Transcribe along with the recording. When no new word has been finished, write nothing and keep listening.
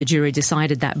The jury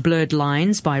decided that Blurred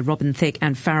Lines by Robin Thicke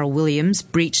and Pharrell Williams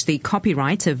breached the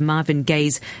copyright of Marvin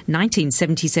Gaye's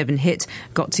 1977 hit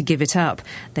Got to Give It Up.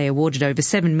 They awarded over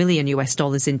 $7 million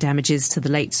in damages to the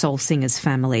late soul singer's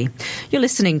family. You're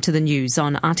listening to the news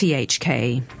on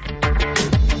RTHK.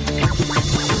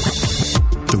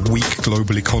 The weak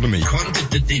global economy.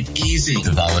 Quantitative easing.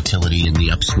 The volatility and the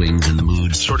upswings and the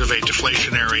moods. Sort of a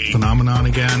deflationary phenomenon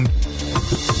again.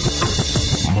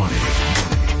 Money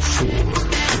for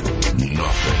nothing.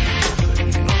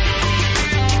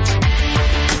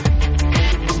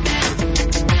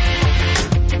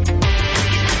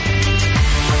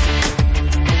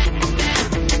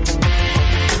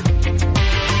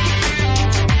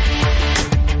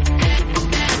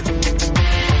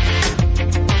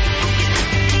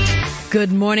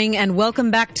 Good morning and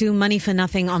welcome back to Money for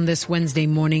Nothing on this Wednesday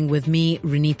morning with me,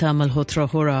 Renita Malhotra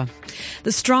Hora.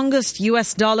 The strongest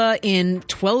US dollar in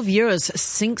 12 years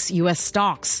sinks US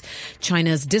stocks.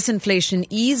 China's disinflation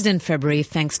eased in February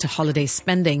thanks to holiday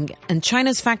spending, and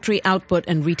China's factory output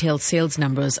and retail sales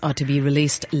numbers are to be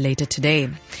released later today.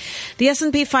 The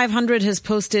S&P 500 has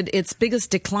posted its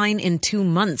biggest decline in 2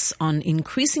 months on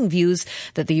increasing views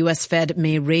that the US Fed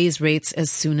may raise rates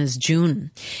as soon as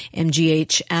June.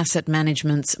 MGH Asset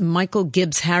Management's Michael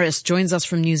Gibbs Harris joins us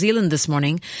from New Zealand this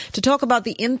morning to talk about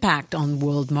the impact on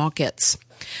world markets.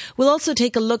 We'll also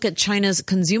take a look at China's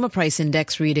consumer price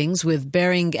index readings with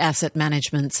Baring Asset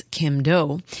Management's Kim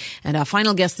Do. And our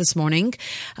final guest this morning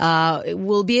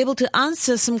will be able to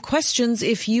answer some questions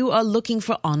if you are looking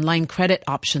for online credit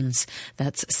options.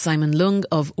 That's Simon Lung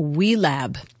of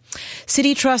WeLab.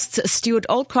 Citi Trust's Stuart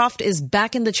Aldcroft is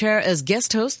back in the chair as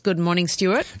guest host. Good morning,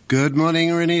 Stuart. Good morning,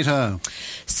 Renita.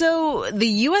 So the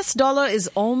US dollar is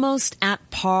almost at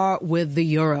par with the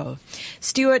euro.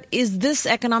 Stuart, is this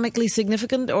economically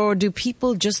significant or do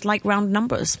people just like round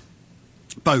numbers?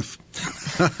 Both.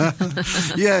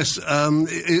 Yes.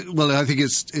 Well, I think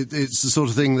it's the sort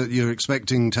of thing that you're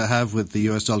expecting to have with the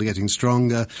US dollar getting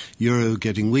stronger, euro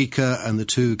getting weaker, and the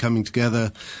two coming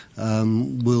together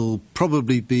will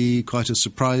probably be quite a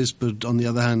surprise. But on the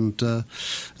other hand,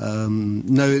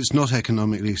 no, it's not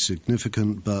economically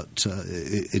significant, but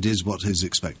it is what is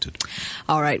expected.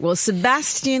 All right. Well,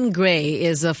 Sebastian Gray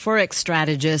is a Forex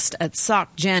strategist at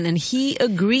Soc Gen, and he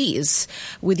agrees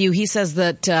with you. He says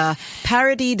that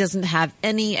parity doesn't have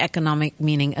any economic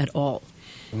meaning at all.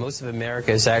 Most of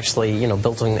America is actually,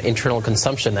 built on internal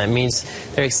consumption. That means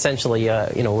they're essentially,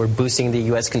 we're boosting the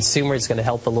U.S. consumer. It's going to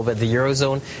help a little bit the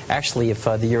Eurozone. Actually, if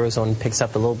the Eurozone picks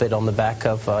up a little bit on the back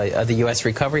of the U.S.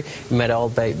 recovery, it might all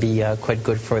be quite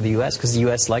good for the U.S. because the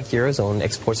U.S., like the Eurozone,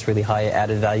 exports really high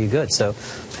added value goods. So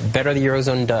the better the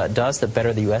Eurozone does, the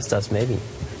better the U.S. does, maybe.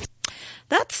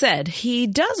 That said, he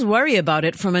does worry about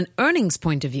it from an earnings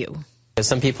point of view.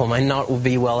 Some people might not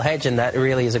be well hedged, and that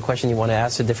really is a question you want to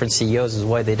ask the different CEOs is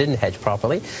why they didn't hedge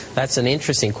properly. That's an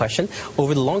interesting question.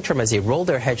 Over the long term, as they roll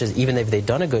their hedges, even if they've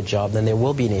done a good job, then there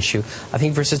will be an issue. I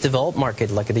think versus developed market,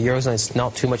 like the Eurozone, it's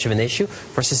not too much of an issue.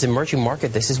 Versus emerging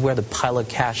market, this is where the pile of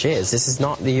cash is. This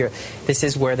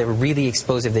is where they were really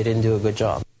exposed if they didn't do a good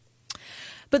job.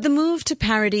 But the move to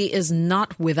parity is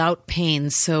not without pain.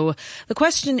 So the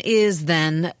question is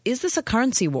then, is this a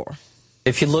currency war?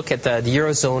 If you look at the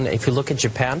Eurozone, if you look at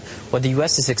Japan, what the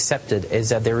U.S. has accepted is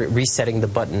that they're resetting the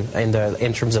button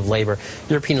in terms of labor.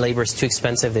 European labor is too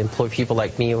expensive. They employ people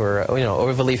like me who are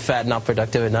overly fat, not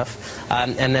productive enough,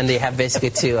 and then they have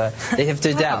basically to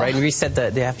adapt, right,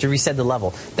 and they have to reset the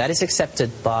level. That is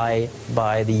accepted by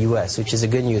the U.S., which is a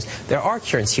good news. There are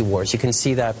currency wars. You can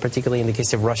see that particularly in the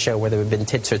case of Russia, where there have been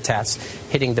tits for tats,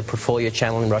 hitting the portfolio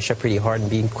channel in Russia pretty hard and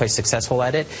being quite successful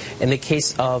at it. In the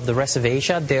case of the rest of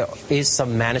Asia, there is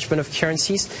some management of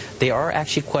currencies. They are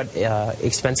actually quite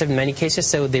expensive in many cases,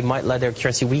 so they might let their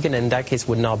currency weaken, and in that case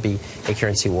would not be a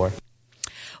currency war.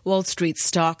 Wall Street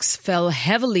stocks fell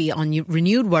heavily on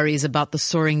renewed worries about the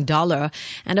soaring dollar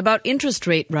and about interest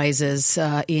rate rises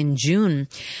in June.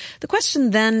 The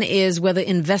question then is whether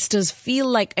investors feel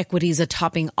like equities are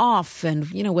topping off and,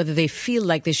 whether they feel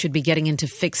like they should be getting into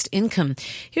fixed income.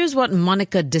 Here's what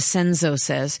Monica DeCenzo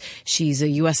says. She's a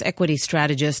U.S. equity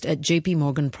strategist at JP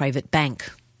Morgan Private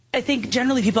Bank. I think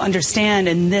generally people understand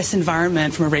in this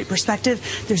environment from a rate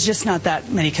perspective, there's just not that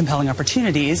many compelling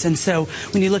opportunities. And so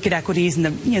when you look at equities and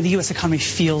the U.S. economy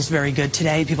feels very good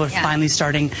today, people are finally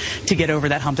starting to get over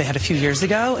that hump they had a few years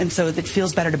ago. And so it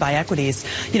feels better to buy equities.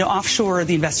 Offshore,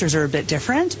 the investors are a bit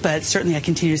different, but certainly I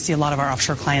continue to see a lot of our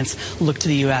offshore clients look to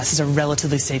the U.S. as a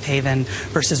relatively safe haven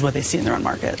versus what they see in their own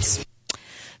markets.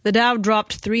 The Dow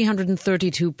dropped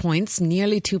 332 points,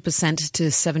 nearly 2%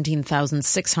 to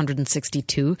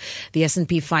 17,662. The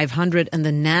S&P 500 and the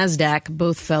Nasdaq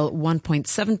both fell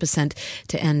 1.7%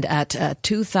 to end at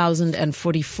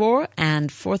 2,044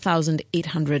 and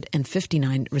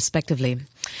 4,859 respectively.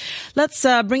 Let's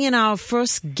bring in our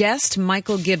first guest,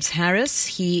 Michael Gibbs Harris.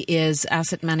 He is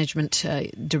asset management.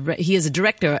 He is a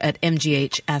director at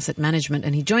MGH Asset Management,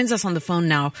 and he joins us on the phone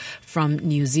now from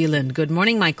New Zealand. Good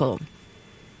morning, Michael.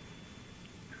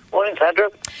 Morning, Sandra.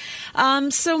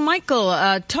 So, Michael,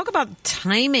 talk about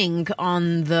timing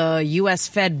on the U.S.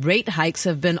 Fed rate hikes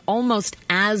have been almost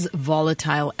as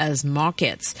volatile as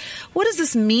markets. What does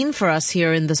this mean for us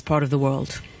here in this part of the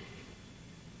world?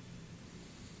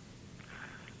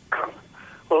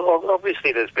 Well,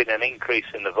 obviously, there's been an increase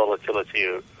in the volatility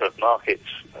of markets.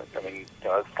 I mean,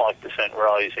 5%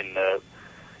 rise in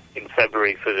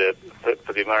February for the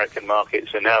American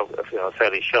markets, and now a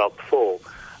fairly sharp fall.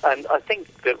 And I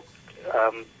think that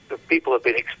people have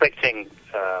been expecting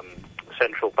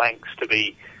central banks to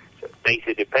be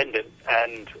data dependent,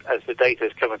 and as the data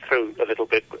is coming through a little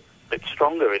bit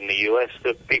stronger in the US,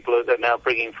 that people are now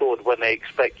bringing forward when they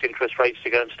expect interest rates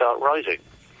to go and start rising.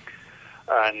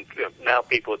 And now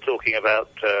people are talking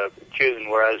about June,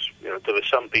 whereas there were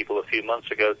some people a few months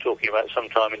ago talking about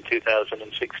sometime in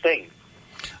 2016.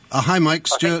 Hi, Mike.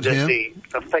 Stuart here.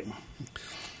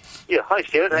 Yeah, hi,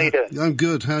 Stuart. How you doing? I'm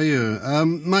good. How are you?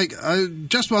 Mike, I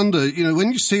just wonder,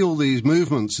 when you see all these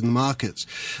movements in the markets,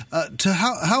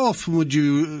 how often would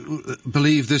you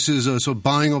believe this is a sort of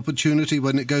buying opportunity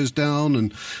when it goes down,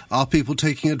 and are people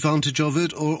taking advantage of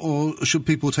it, or should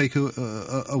people take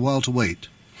a while to wait?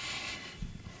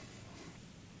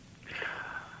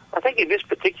 I think in this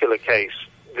particular case,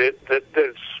 that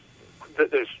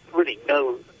there's really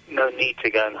no need to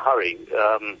go and hurry.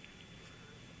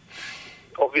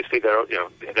 Obviously, there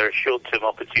are short-term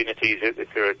opportunities if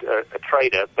you're a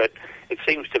trader, but it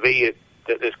seems to be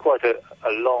that there's quite a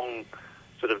long,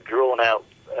 sort of drawn-out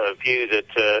view that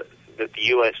the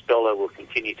U.S. dollar will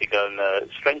continue to go and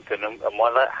strengthen, and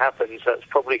while that happens, that's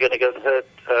probably going to go and hurt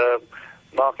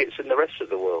markets in the rest of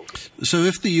the world. So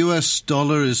if the US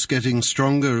dollar is getting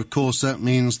stronger, of course, that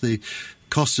means the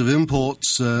cost of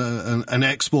imports and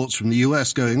exports from the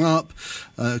US going up,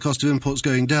 cost of imports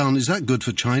going down. Is that good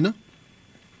for China?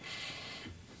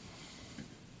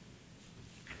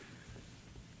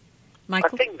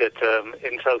 Michael? I think that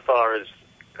insofar as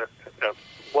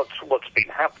what's been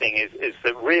happening is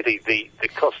that really the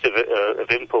cost of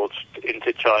imports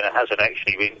into China hasn't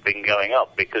actually been going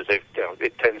up, because it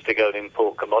tends to go and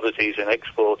import commodities and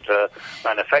export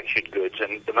manufactured goods,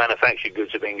 and the manufactured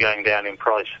goods have been going down in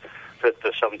price for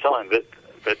some time, but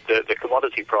the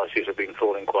commodity prices have been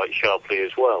falling quite sharply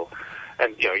as well.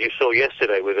 And you saw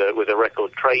yesterday with a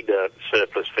record trade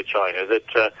surplus for China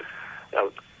that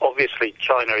obviously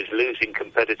China is losing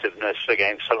competitiveness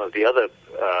against some of the other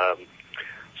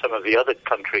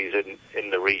countries in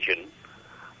the region,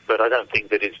 but I don't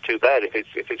think that it's too bad if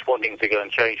it's wanting to go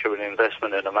and change from an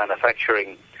investment in a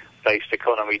manufacturing-based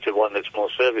economy to one that's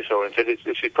more service-oriented.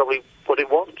 This is probably what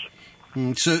it wants.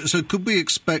 So could we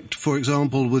expect, for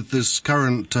example, with this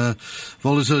current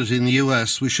volatility in the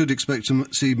US, we should expect to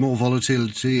see more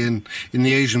volatility in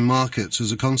the Asian markets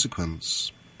as a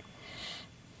consequence?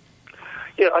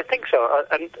 Yeah, I think so,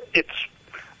 and it's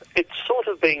sort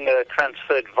of being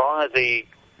transferred via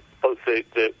both the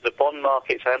bond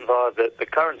markets and via the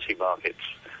currency markets.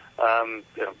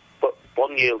 But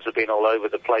bond yields have been all over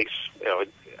the place,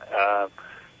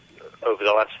 over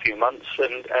the last few months,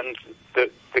 and the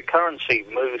currency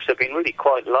moves have been really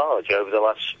quite large over the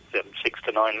last 6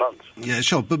 to 9 months. Yeah,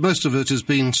 sure, but most of it has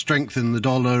been strength in the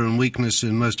dollar and weakness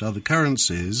in most other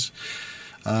currencies.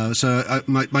 So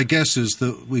my guess is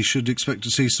that we should expect to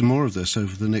see some more of this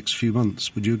over the next few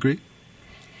months. Would you agree?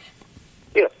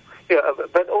 Yeah,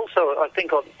 but also I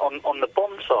think on the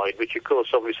bond side, which of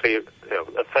course obviously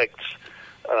affects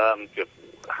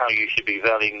how you should be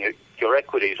valuing your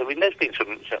equities. I mean, there's been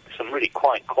some really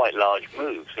quite large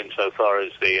moves insofar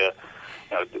as the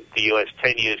US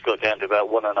 10 years got down to about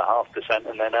 1.5%,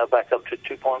 and they're now back up to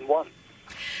 2.1%.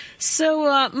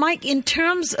 So, Mike, in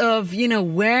terms of,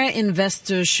 where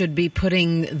investors should be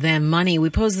putting their money,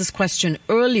 we posed this question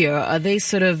earlier. Are they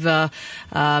sort of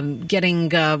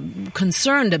getting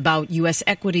concerned about U.S.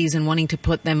 equities and wanting to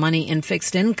put their money in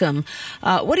fixed income?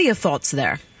 What are your thoughts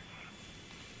there?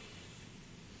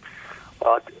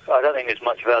 I don't think there's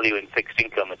much value in fixed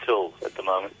income at all at the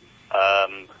moment.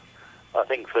 I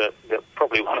think that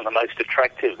probably one of the most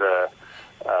attractive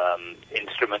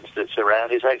instruments that's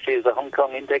around is the Hong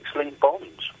Kong index-linked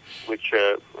bonds, which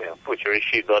are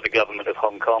issued by the government of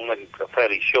Hong Kong and a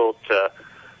fairly short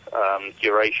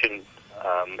duration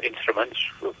instruments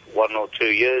for 1 or 2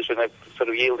 years, and they're sort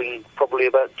of yielding probably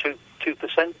about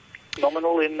 2%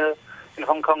 nominal in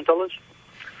Hong Kong dollars.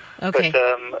 Okay.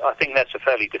 But I think that's a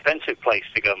fairly defensive place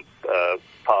to go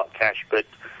park cash. But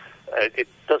it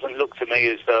doesn't look to me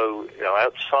as though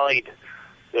outside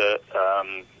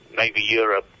maybe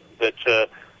Europe that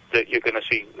you're going to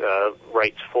see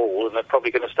rates fall, and they're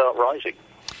probably going to start rising.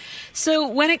 So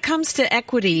when it comes to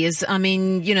equities, I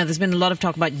mean, there's been a lot of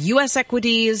talk about U.S.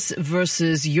 equities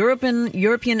versus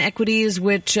European equities,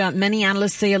 which many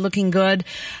analysts say are looking good,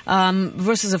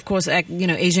 versus, of course,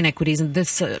 Asian equities in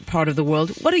this part of the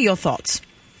world. What are your thoughts?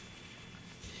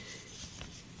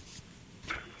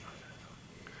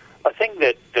 I think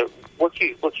that what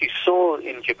you saw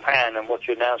in Japan and what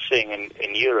you're now seeing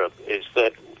in Europe is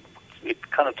that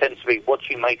it kind of tends to be what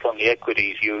you make on the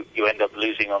equities, you end up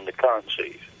losing on the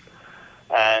currencies.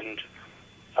 And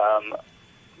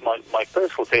my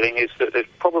personal feeling is that it's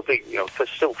probably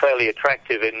still fairly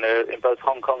attractive in both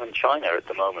Hong Kong and China at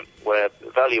the moment, where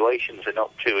valuations are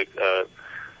not too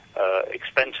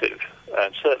expensive.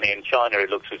 And certainly in China, it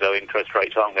looks as though interest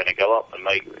rates aren't going to go up and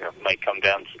may come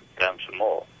down some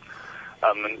more.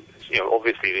 And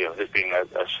obviously there's been a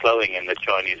slowing in the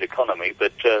Chinese economy,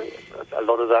 but a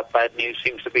lot of that bad news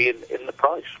seems to be in the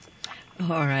price.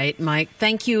 All right, Mike.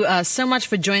 Thank you so much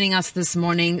for joining us this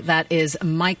morning. That is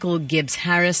Michael Gibbs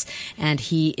Harris, and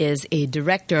he is a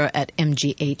director at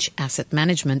MGH Asset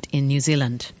Management in New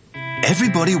Zealand.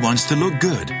 Everybody wants to look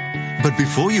good. But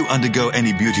before you undergo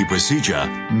any beauty procedure,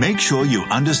 make sure you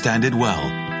understand it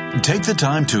well. Take the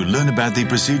time to learn about the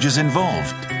procedures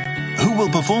involved. Who will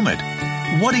perform it?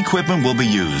 What equipment will be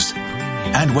used?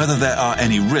 And whether there are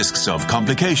any risks of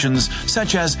complications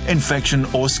such as infection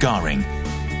or scarring.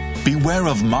 Beware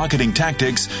of marketing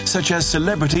tactics such as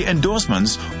celebrity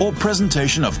endorsements or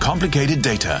presentation of complicated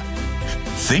data.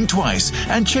 Think twice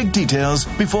and check details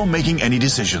before making any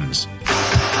decisions.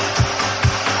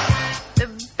 The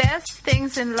best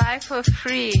things in life are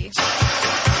free,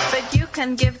 but you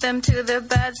can give them to the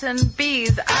birds and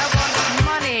bees. I want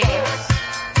money.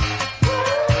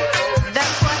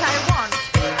 That's what I want.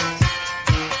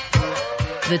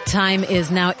 The time is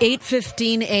now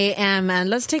 8:15 a.m. and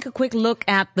let's take a quick look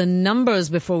at the numbers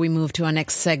before we move to our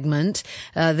next segment.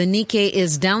 The Nikkei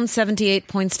is down 78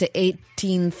 points to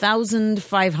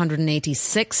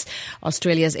 18,586.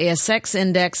 Australia's ASX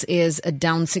index is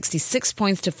down 66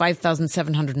 points to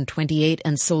 5,728,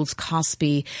 and Seoul's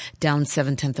Kospi down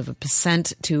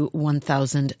 0.7% to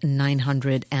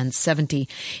 1,970.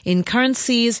 In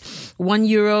currencies,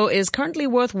 €1 is currently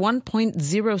worth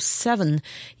 1.07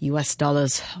 US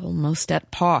dollars, almost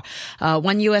at par.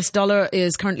 $1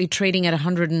 is currently trading at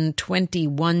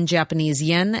 121 Japanese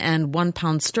yen, and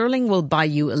 £1 sterling will buy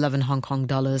you 11 Hong Kong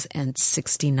dollars and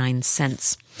 69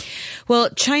 cents. Well,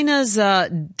 China's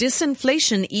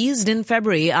disinflation eased in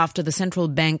February after the central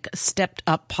bank stepped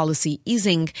up policy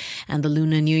easing, and the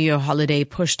Lunar New Year holiday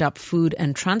pushed up food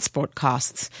and transport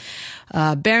costs.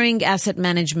 Baring Asset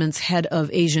Management's head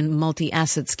of Asian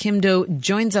multi-assets, Kim Do,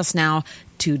 joins us now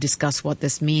to discuss what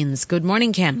this means. Good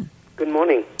morning, Kim. Good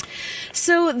morning.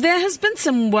 So there has been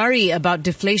some worry about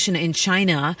deflation in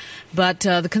China, but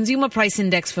the consumer price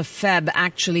index for Feb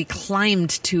actually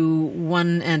climbed to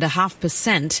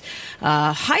 1.5%,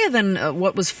 higher than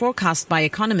what was forecast by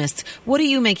economists. What are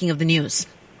you making of the news?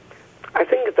 I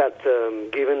think that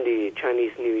given the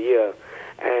Chinese New Year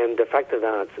and the fact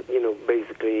that,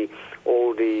 basically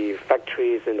all the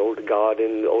factories and all the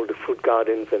gardens, all the fruit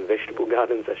gardens and vegetable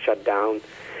gardens are shut down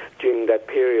during that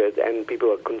period, and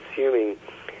people are consuming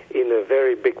in a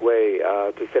very big way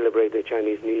to celebrate the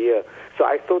Chinese New Year. So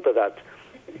I thought that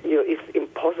it's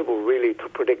impossible really to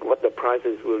predict what the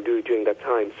prices will do during that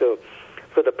time. So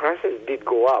the prices did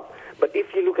go up. But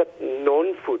if you look at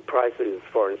non-food prices,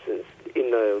 for instance,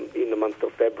 in the month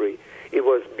of February, it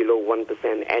was below 1%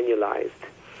 annualized.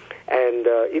 And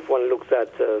if one looks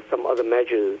at some other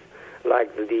measures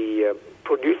like the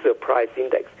producer price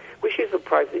index, which is a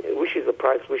price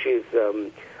which is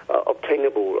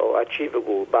obtainable or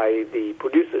achievable by the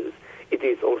producers, it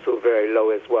is also very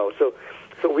low as well. So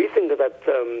we think that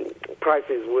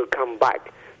prices will come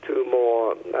back to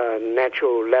more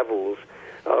natural levels,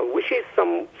 which is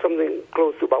something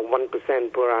close to about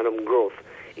 1% per annum growth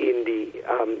in the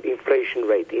inflation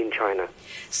rate in China.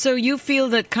 So you feel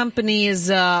that companies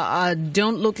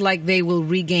don't look like they will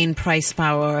regain price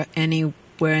power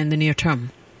anywhere in the near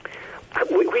term?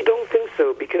 We don't think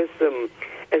so, because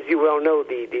as you well know,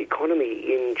 the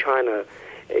economy in China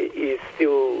is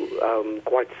still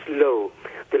quite slow.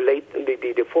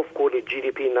 The fourth quarter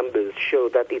GDP numbers show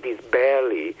that it is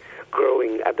barely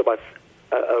growing at about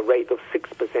a rate of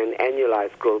 6%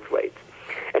 annualized growth rate.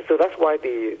 And so that's why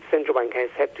the central bank has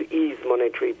had to ease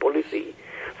monetary policy.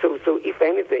 So if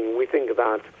anything, we think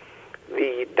that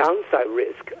the downside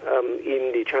risk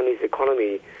in the Chinese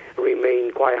economy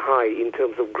remain quite high in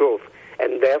terms of growth,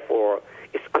 and therefore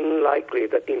it's unlikely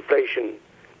that inflation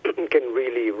can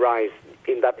really rise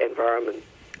in that environment.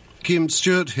 Kim,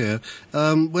 Stuart here.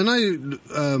 When I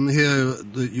hear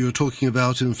that you're talking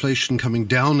about inflation coming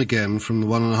down again from the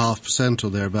 1.5% or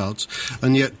thereabouts,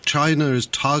 and yet China is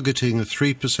targeting a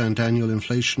 3% annual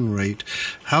inflation rate,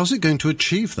 how's it going to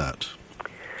achieve that?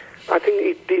 I think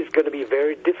it is going to be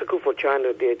very difficult for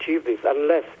China to achieve this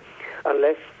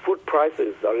unless food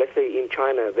prices, or let's say in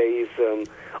China there is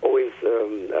always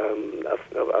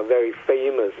a very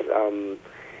famous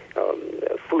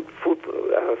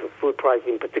food price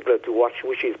in particular to watch,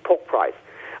 which is pork price.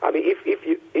 I mean,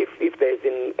 if there's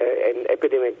an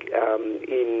epidemic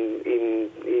in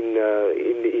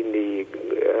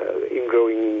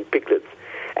growing piglets,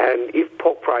 and if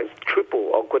pork price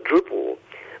triple or quadruple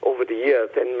over the years,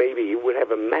 then maybe it would have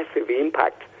a massive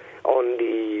impact on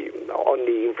the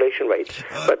inflation rate.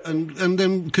 And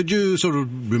then could you sort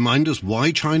of remind us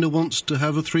why China wants to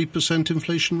have a 3%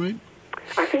 inflation rate?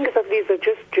 I think that these are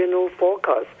just general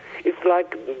forecasts. It's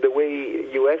like the way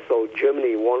US or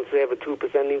Germany wants to have a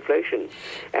 2% inflation.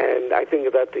 And I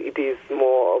think that it is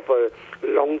more of a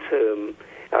long-term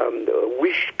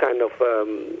wish kind of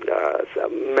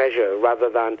measure rather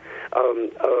than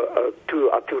a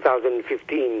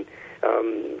 2015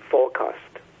 forecast.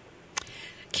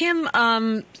 Kim,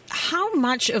 how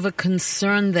much of a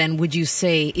concern then would you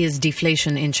say is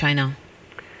deflation in China?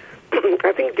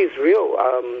 I think it is real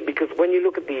because when you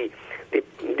look at the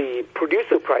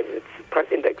producer price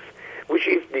index, which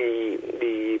is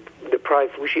the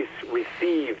price which is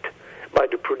received by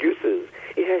the producers,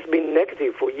 it has been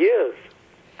negative for years.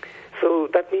 So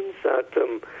that means that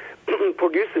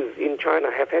producers in China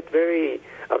have had a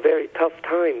very tough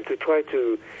time to try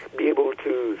to be able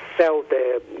to sell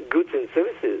their goods and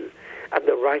services at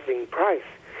the rising price.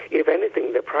 If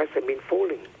anything, the price has been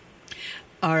falling.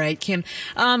 All right, Kim.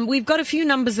 We've got a few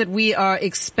numbers that we are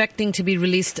expecting to be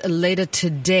released later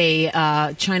today.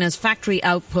 China's factory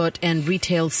output and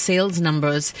retail sales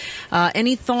numbers.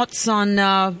 Any thoughts on,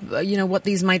 what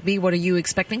these might be? What are you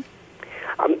expecting?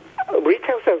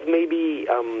 Retail sales may be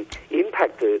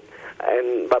impacted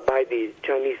by the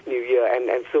Chinese New Year,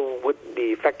 and so would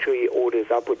the factory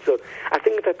orders output. So I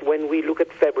think that when we look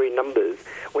at February numbers,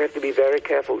 we have to be very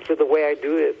careful. So the way I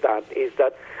do it is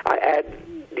that I add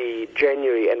the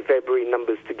January and February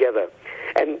numbers together.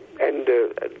 And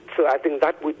so I think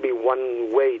that would be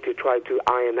one way to try to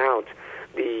iron out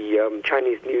the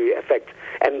Chinese New Year effect.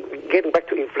 And getting back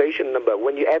to inflation number,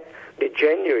 when you add the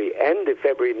January and the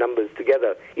February numbers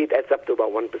together, it adds up to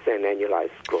about 1%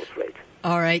 annualized growth rate.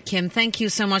 All right, Kim, thank you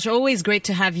so much. Always great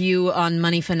to have you on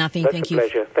Money for Nothing. That's Thank a you.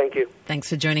 Pleasure. Thank you. Thanks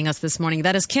for joining us this morning.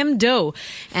 That is Kim Do,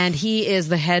 and he is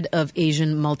the head of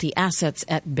Asian multi-assets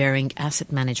at Bering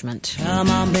Asset Management. Come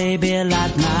on, baby,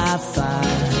 light my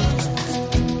fire.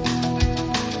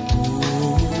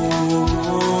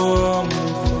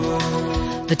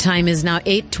 The time is now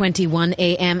 8:21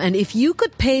 a.m. and if you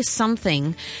could pay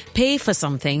for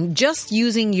something just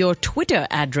using your Twitter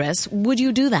address, would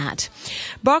you do that?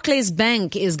 Barclays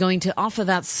Bank is going to offer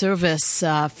that service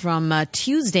from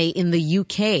Tuesday in the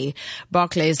UK.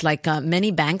 Barclays, like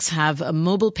many banks, have a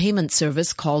mobile payment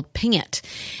service called Pingit.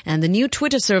 And the new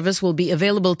Twitter service will be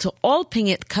available to all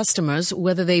Pingit customers,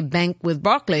 whether they bank with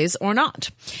Barclays or not.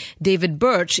 David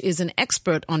Birch is an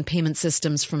expert on payment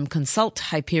systems from Consult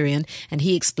Hyperion, and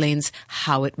he explains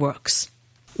how it works.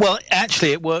 Well,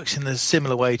 actually, it works in a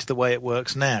similar way to the way it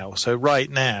works now. So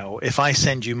right now, if I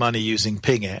send you money using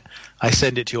Pingit, I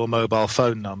send it to your mobile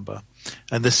phone number.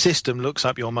 And the system looks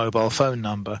up your mobile phone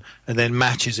number and then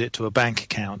matches it to a bank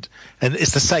account. And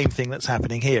it's the same thing that's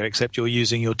happening here, except you're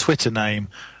using your Twitter name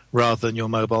rather than your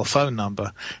mobile phone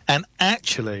number. And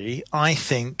actually, I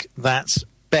think that's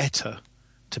better,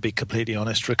 to be completely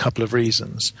honest, for a couple of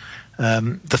reasons.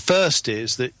 The first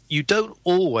is that you don't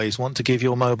always want to give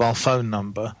your mobile phone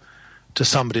number to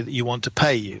somebody that you want to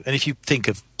pay you. And if you think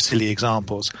of silly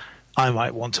examples, I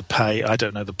might want to pay, I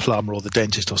don't know, the plumber or the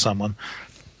dentist or someone.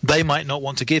 They might not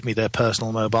want to give me their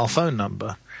personal mobile phone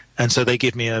number. And so they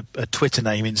give me a Twitter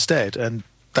name instead. And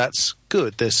that's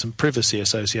good. There's some privacy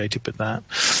associated with that.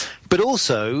 But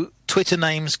also, Twitter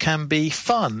names can be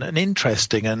fun and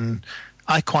interesting, and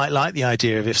I quite like the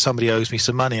idea of if somebody owes me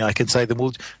some money, I can say to them,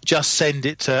 well, just send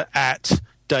it to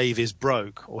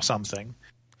 @DaveIsBroke or something.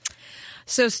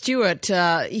 So, Stuart,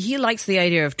 he likes the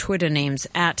idea of Twitter names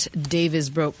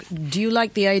 @DaveIsBroke. Do you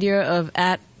like the idea of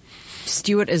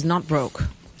Stuart is not broke.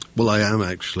 Well, I am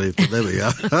actually, but there we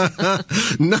are.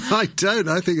 No, I don't.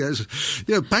 I think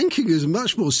banking is a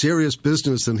much more serious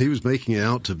business than he was making it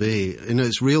out to be.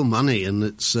 It's real money, and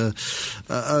it's I'd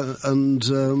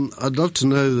love to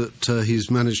know that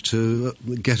he's managed to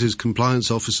get his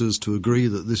compliance officers to agree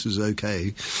that this is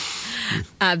okay.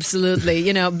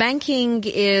 Absolutely. Banking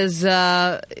is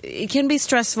it can be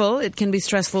stressful. It can be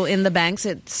stressful in the banks.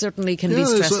 It certainly can be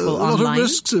stressful online. There's a lot of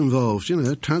risks involved.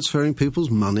 Transferring people's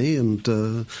money and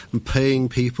paying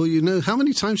people. How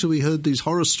many times have we heard these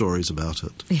horror stories about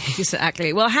it?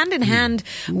 Exactly. Well, hand in hand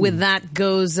with that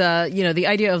goes, the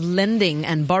idea of lending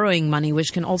and borrowing money,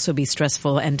 which can also be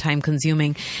stressful and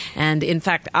time-consuming. And in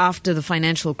fact, after the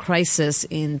financial crisis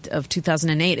of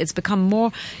 2008, it's become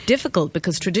more difficult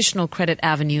because traditional credit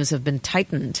avenues have been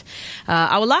tightened.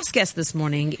 Our last guest this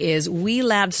morning is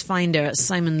WeLab's founder,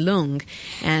 Simon Leung,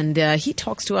 and he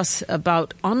talks to us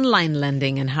about online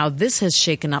lending and how this has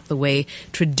shaken up the way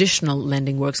traditional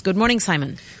lending works. Good morning,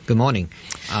 Simon. Good morning.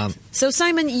 So,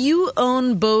 Simon, you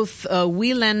own both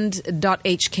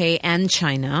WeLend.hk and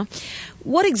China.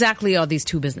 What exactly are these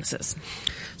two businesses?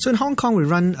 So in Hong Kong, we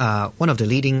run one of the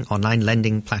leading online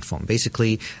lending platform.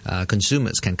 Basically,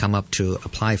 consumers can come up to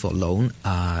apply for a loan.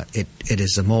 It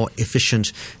is a more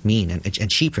efficient mean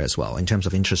and cheaper as well in terms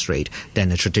of interest rate than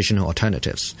the traditional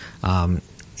alternatives.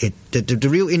 The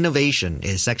real innovation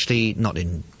is actually not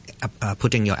in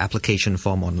putting your application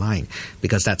form online,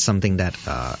 because that's something that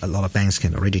a lot of banks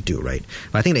can already do, right?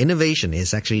 But I think the innovation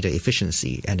is actually the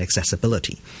efficiency and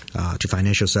accessibility to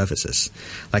financial services.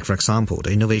 Like, for example,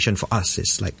 the innovation for us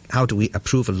is like, how do we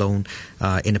approve a loan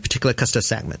in a particular customer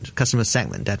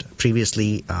segment that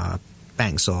previously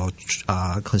banks or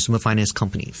consumer finance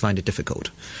company find it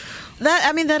difficult?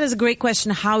 That is a great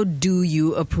question. How do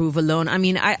you approve a loan?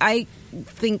 I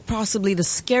think possibly the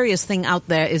scariest thing out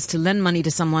there is to lend money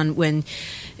to someone when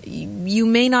you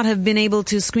may not have been able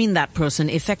to screen that person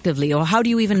effectively, or how do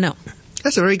you even know?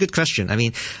 That's a very good question.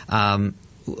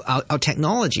 Our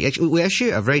technology, we're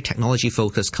actually a very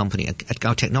technology-focused company.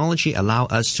 Our technology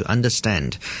allows us to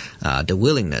understand the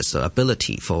willingness or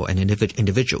ability for an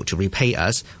individual to repay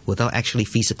us without actually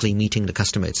physically meeting the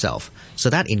customer itself. So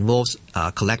that involves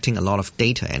collecting a lot of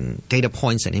data and data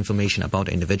points and information about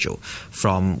the individual,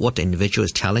 from what the individual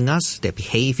is telling us, their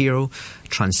behavioral,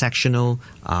 transactional,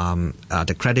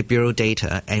 the credit bureau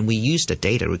data, and we use the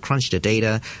data, we crunch the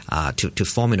data to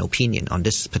form an opinion on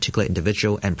this particular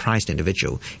individual and price the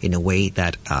individual in a way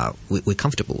that we're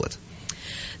comfortable with.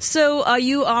 So are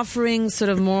you offering sort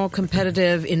of more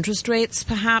competitive interest rates,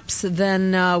 perhaps,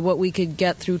 than what we could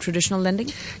get through traditional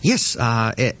lending? Yes.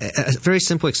 A very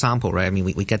simple example, right?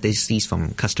 We get these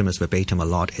from customers verbatim a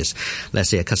lot is, let's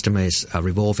say a customer is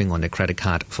revolving on their credit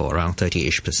card for around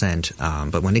 30-ish%.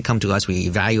 But when they come to us, we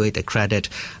evaluate the credit.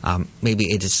 Maybe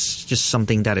it is just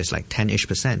something that is like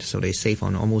 10-ish%. So they save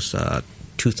on almost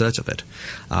 2/3 of it.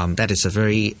 That is a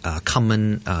very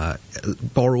common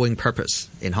borrowing purpose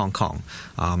in Hong Kong.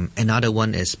 Another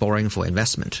one is borrowing for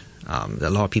investment. A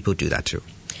lot of people do that too.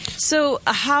 So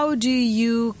how do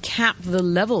you cap the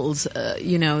levels, or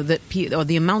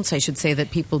the amounts, I should say,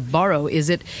 that people borrow?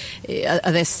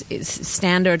 Are there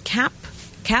standard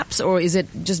caps, or is it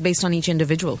just based on each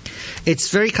individual? It's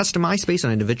very customized based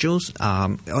on individuals,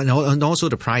 and also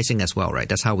the pricing as well, right?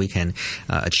 That's how we can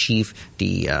achieve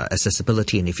the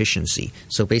accessibility and efficiency.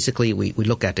 So basically, we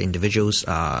look at the individuals'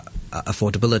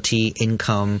 affordability,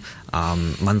 income,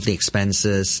 monthly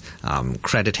expenses,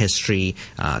 credit history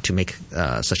to make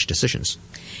such decisions.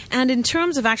 And in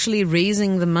terms of actually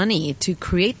raising the money to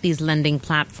create these lending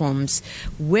platforms,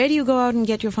 where do you go out and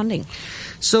get your funding?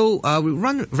 So we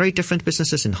run very different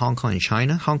businesses in Hong Kong and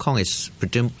China. Hong Kong is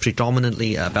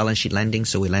predominantly balance sheet lending,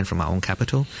 so we lend from our own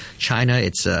capital. China,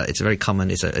 it's very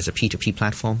common. It's a P2P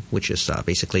platform, which is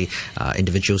basically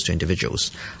individuals to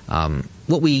individuals.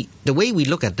 The way we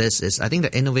look at this is, I think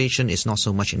the innovation is not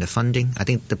so much in the funding. I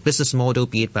think the business model,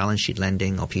 be it balance sheet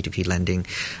lending or P2P lending,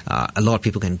 a lot of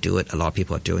people can do it. A lot of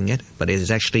people are doing it. But it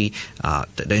is actually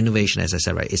the innovation, as I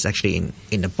said, right, is actually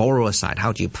in the borrower side.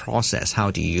 How do you process? How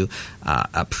do you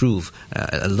approve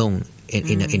a loan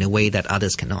in a way that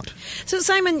others cannot? So,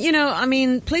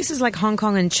 Simon, places like Hong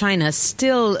Kong and China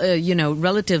still,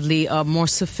 relatively more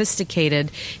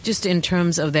sophisticated just in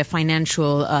terms of their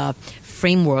financial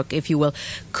framework, if you will.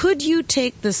 Could you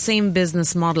take the same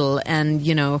business model and,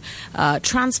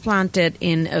 transplant it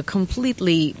in a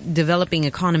completely developing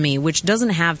economy, which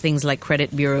doesn't have things like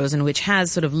credit bureaus and which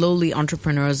has sort of lowly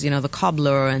entrepreneurs, the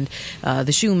cobbler and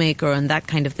the shoemaker and that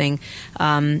kind of thing?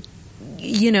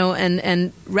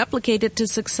 and replicate it to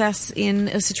success in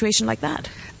a situation like that?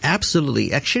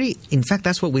 Absolutely. Actually, in fact,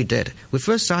 that's what we did. We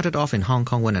first started off in Hong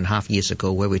Kong 1.5 years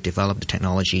ago, where we developed the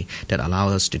technology that allowed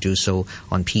us to do so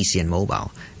on PC and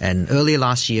mobile. And earlier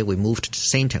last year, we moved the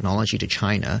same technology to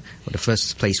China. The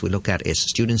first place we look at is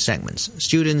student segments.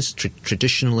 Students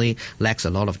traditionally lacks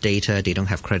a lot of data. They don't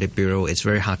have credit bureau. It's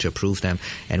very hard to approve them.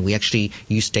 And we actually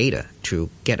use data to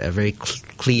get a very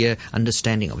clear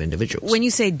understanding of individuals. When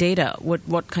you say data,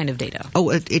 what kind of data?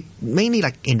 Oh, it mainly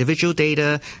like individual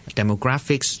data,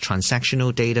 demographics,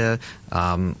 transactional data.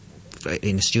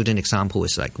 In a student example,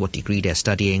 it's like what degree they're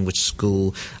studying, which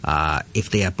school,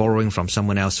 if they are borrowing from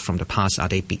someone else from the past, are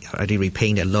they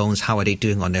repaying their loans, how are they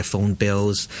doing on their phone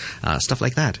bills, stuff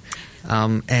like that.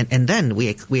 And then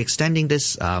we're extending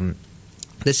this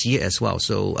this year as well.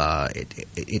 So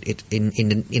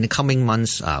in the coming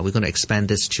months, we're going to expand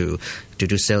this to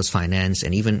do sales finance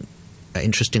and even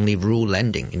interestingly, rural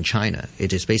lending in China.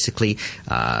 It is basically,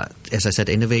 as I said,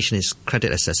 innovation is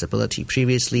credit accessibility.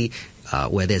 Previously,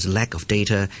 where there's lack of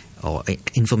data or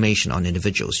information on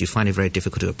individuals, you find it very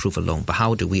difficult to approve a loan. But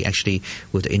how do we actually,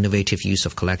 with the innovative use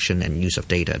of collection and use of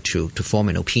data, to form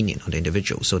an opinion on the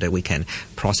individual so that we can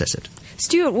process it?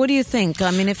 Stuart, what do you think?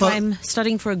 I mean, if I'm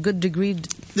studying for a good degree,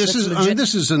 this is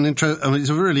it's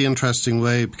a really interesting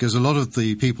way, because a lot of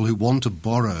the people who want to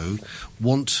borrow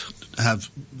want to have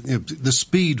the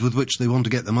speed with which they want to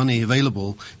get the money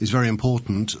available is very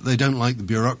important. They don't like the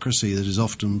bureaucracy that is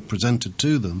often presented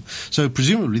to them. So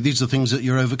presumably these are things that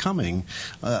you're overcoming.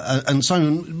 And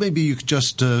Simon, maybe you could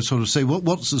just sort of say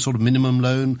what's the sort of minimum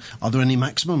loan? Are there any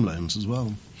maximum loans as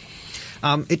well?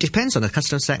 It depends on the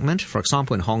customer segment. For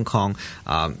example, in Hong Kong,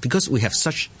 because we have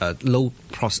such a low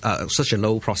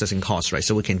processing cost, right?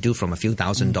 So we can do from a few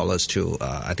 $1,000s to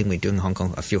I think we're doing in Hong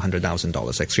Kong a few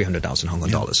 $100,000, like 300,000 Hong Kong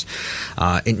dollars.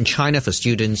 In China, for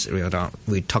students,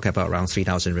 we talk about around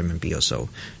 3,000 RMB or so.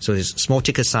 So it's small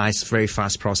ticket size, very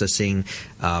fast processing.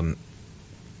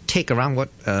 Take around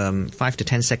 5 to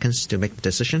 10 seconds to make the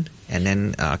decision, and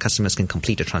then customers can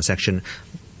complete the transaction.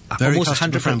 Very almost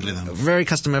customer-friendly then. Very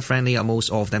customer-friendly. Almost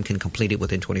all of them can complete it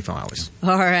within 24 hours.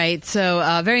 All right.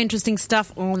 So very interesting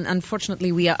stuff.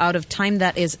 Unfortunately, we are out of time.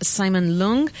 That is Simon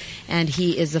Leung, and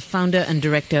he is the founder and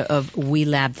director of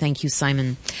WeLab. Thank you,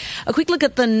 Simon. A quick look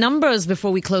at the numbers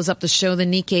before we close up the show. The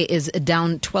Nikkei is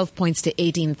down 12 points to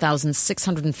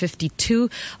 18,652.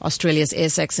 Australia's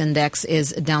ASX index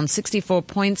is down 64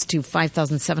 points to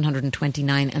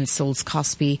 5,729, and Seoul's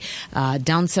Kospi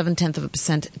down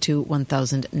 0.7% to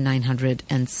 1,970.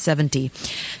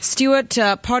 Stuart,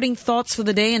 parting thoughts for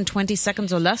the day in 20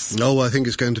 seconds or less? No, I think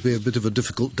it's going to be a bit of a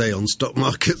difficult day on stock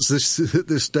markets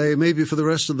this day, maybe for the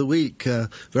rest of the week.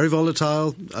 Very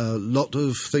volatile, a lot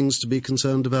of things to be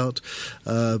concerned about.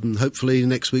 Hopefully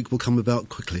next week will come about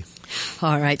quickly.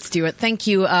 All right, Stuart, thank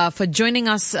you for joining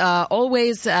us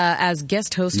always as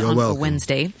guest host on For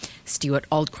Wednesday. Stuart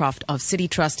Aldcroft of Citi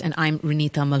Trust, and I'm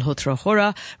Renita Malhotra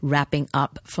Hora, wrapping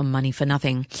up for Money for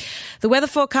Nothing. The weather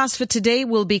forecast for today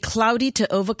will be cloudy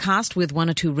to overcast with 1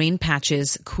 or 2 rain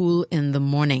patches, cool in the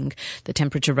morning. The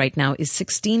temperature right now is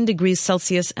 16 degrees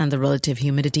Celsius and the relative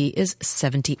humidity is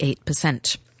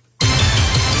 78%.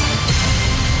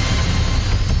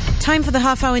 Time for the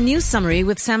half-hour news summary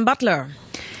with Sam Butler.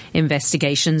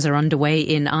 Investigations are underway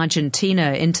in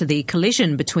Argentina into the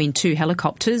collision between 2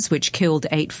 helicopters which killed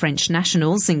 8 French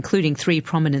nationals, including 3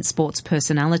 prominent sports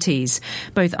personalities.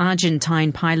 Both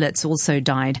Argentine pilots also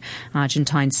died.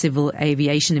 Argentine civil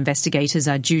aviation investigators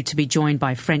are due to be joined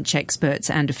by French experts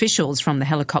and officials from the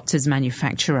helicopter's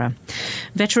manufacturer.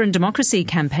 Veteran democracy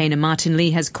campaigner Martin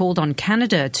Lee has called on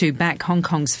Canada to back Hong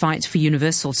Kong's fight for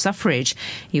universal suffrage.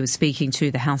 He was speaking to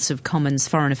the House of Commons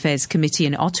Foreign Affairs Committee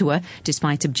in Ottawa,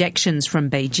 despite objections from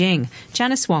Beijing.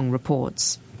 Janice Wong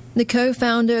reports. The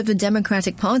co-founder of the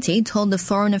Democratic Party told the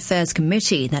Foreign Affairs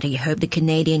Committee that he hoped the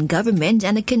Canadian government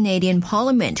and the Canadian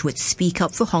Parliament would speak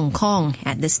up for Hong Kong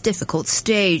at this difficult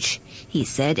stage. He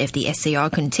said if the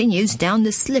SAR continues down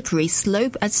the slippery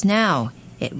slope as now,